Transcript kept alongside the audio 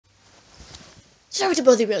Sorry to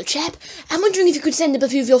bother you, old chap. I'm wondering if you could send up a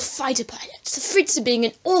few of your fighter pilots. The Fritz are being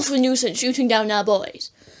an awful nuisance shooting down our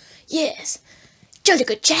boys. Yes, jolly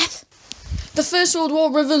good chap. The First World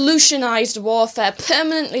War revolutionised warfare,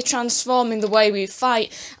 permanently transforming the way we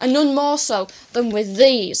fight, and none more so than with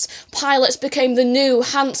these. Pilots became the new,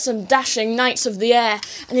 handsome, dashing knights of the air,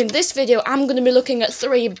 and in this video I'm going to be looking at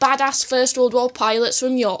 3 badass First World War pilots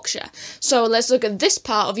from Yorkshire. So let's look at this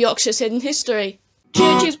part of Yorkshire's hidden history.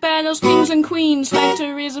 Churches, banners, kings and queens,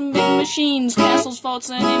 factories and big machines, castles, forts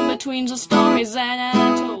and in-betweens are stories that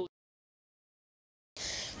are told.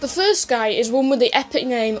 The first guy is one with the epic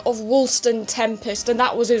name of Woolston Tempest, and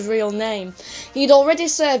that was his real name. He'd already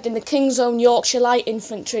served in the King's Own Yorkshire Light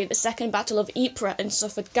Infantry at the Second Battle of Ypres and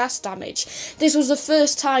suffered gas damage. This was the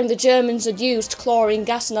first time the Germans had used chlorine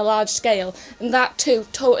gas on a large scale, and that too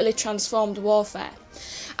totally transformed warfare.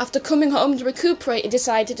 After coming home to recuperate, he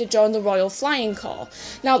decided to join the Royal Flying Corps.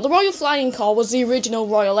 Now, the Royal Flying Corps was the original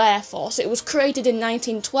Royal Air Force. It was created in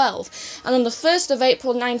 1912, and on the 1st of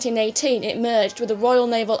April 1918, it merged with the Royal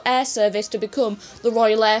Naval Air Service to become the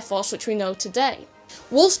Royal Air Force which we know today.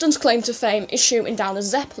 Woolston's claim to fame is shooting down a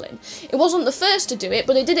Zeppelin. It wasn't the first to do it,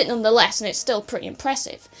 but he did it nonetheless, and it's still pretty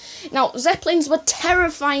impressive. Now, Zeppelins were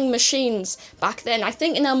terrifying machines back then. I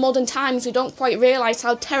think in our modern times we don't quite realise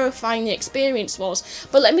how terrifying the experience was,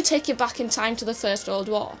 but let me take you back in time to the First World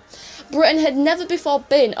War. Britain had never before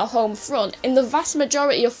been a home front. In the vast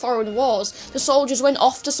majority of foreign wars, the soldiers went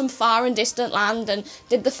off to some far and distant land and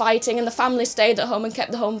did the fighting, and the family stayed at home and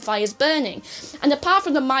kept the home fires burning. And apart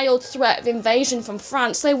from the mild threat of invasion from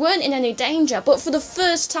France, they weren't in any danger, but for the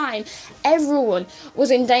first time, everyone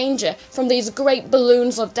was in danger from these great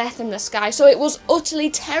balloons of death in the sky, so it was utterly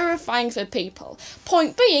terrifying for people.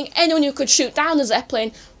 Point being, anyone who could shoot down a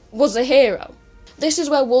Zeppelin was a hero. This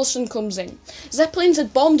is where Woolston comes in. Zeppelins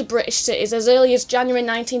had bombed British cities as early as January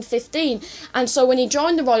 1915, and so when he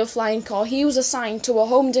joined the Royal Flying Corps, he was assigned to a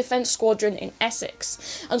home defence squadron in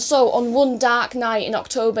Essex. And so, on one dark night in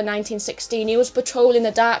October 1916, he was patrolling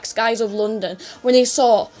the dark skies of London when he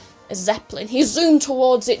saw a Zeppelin. He zoomed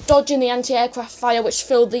towards it, dodging the anti-aircraft fire which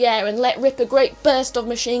filled the air, and let rip a great burst of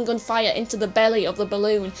machine gun fire into the belly of the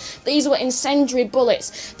balloon. These were incendiary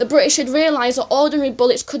bullets. The British had realised that ordinary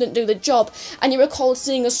bullets couldn't do the job, and he recalled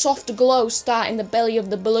seeing a soft glow start in the belly of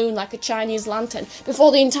the balloon like a Chinese lantern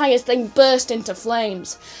before the entire thing burst into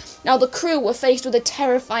flames. Now, the crew were faced with a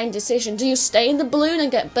terrifying decision. Do you stay in the balloon and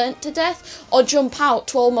get burnt to death, or jump out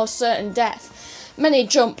to almost certain death? Many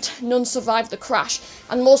jumped, none survived the crash,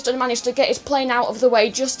 and Woolston managed to get his plane out of the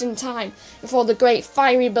way just in time before the great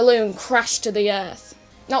fiery balloon crashed to the earth.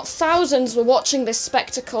 Now, thousands were watching this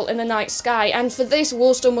spectacle in the night sky, and for this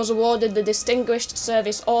Woolston was awarded the Distinguished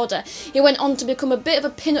Service Order. He went on to become a bit of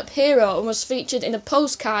a pin-up hero and was featured in a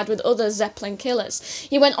postcard with other Zeppelin killers.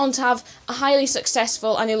 He went on to have a highly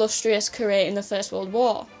successful and illustrious career in the First World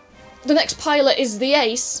War. The next pilot is the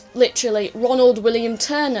ace, literally, Ronald William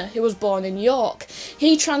Turner, who was born in York.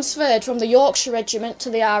 He transferred from the Yorkshire Regiment to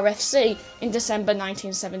the RFC in December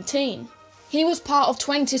 1917. He was part of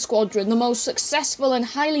 20 Squadron, the most successful and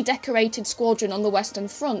highly decorated squadron on the Western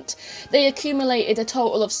Front. They accumulated a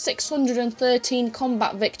total of 613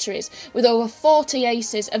 combat victories, with over 40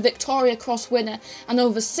 aces, a Victoria Cross winner, and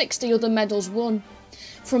over 60 other medals won.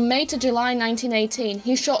 From May to July 1918,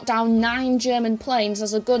 he shot down 9 German planes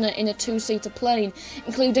as a gunner in a 2-seater plane,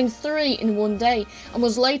 including 3 in one day, and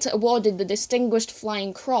was later awarded the Distinguished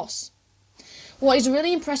Flying Cross. What is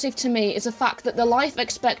really impressive to me is the fact that the life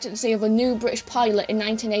expectancy of a new British pilot in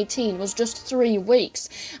 1918 was just 3 weeks,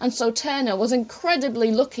 and so Turner was incredibly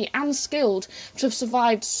lucky and skilled to have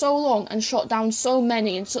survived so long and shot down so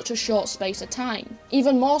many in such a short space of time.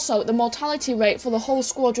 Even more so, the mortality rate for the whole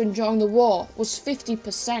squadron during the war was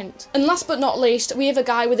 50%. And last but not least, we have a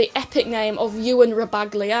guy with the epic name of Ewan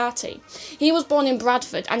Rabagliati. He was born in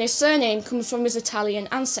Bradford, and his surname comes from his Italian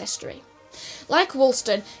ancestry. Like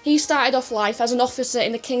Woolston, he started off life as an officer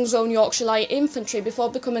in the King's Own Yorkshire Light Infantry before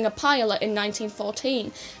becoming a pilot in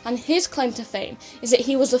 1914, and his claim to fame is that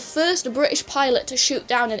he was the first British pilot to shoot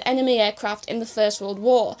down an enemy aircraft in the First World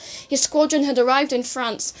War. His squadron had arrived in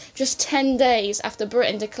France just 10 days after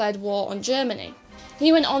Britain declared war on Germany.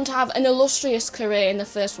 He went on to have an illustrious career in the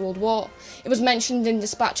First World War. It was mentioned in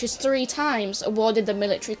dispatches 3 times, awarded the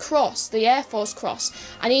Military Cross, the Air Force Cross,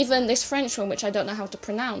 and even this French one which I don't know how to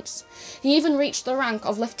pronounce. He even reached the rank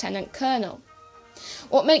of Lieutenant Colonel.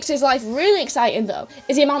 What makes his life really exciting though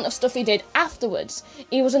is the amount of stuff he did afterwards.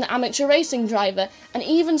 He was an amateur racing driver and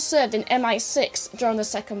even served in MI6 during the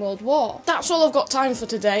Second World War. That's all I've got time for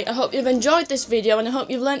today. I hope you've enjoyed this video and I hope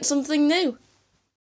you've learnt something new.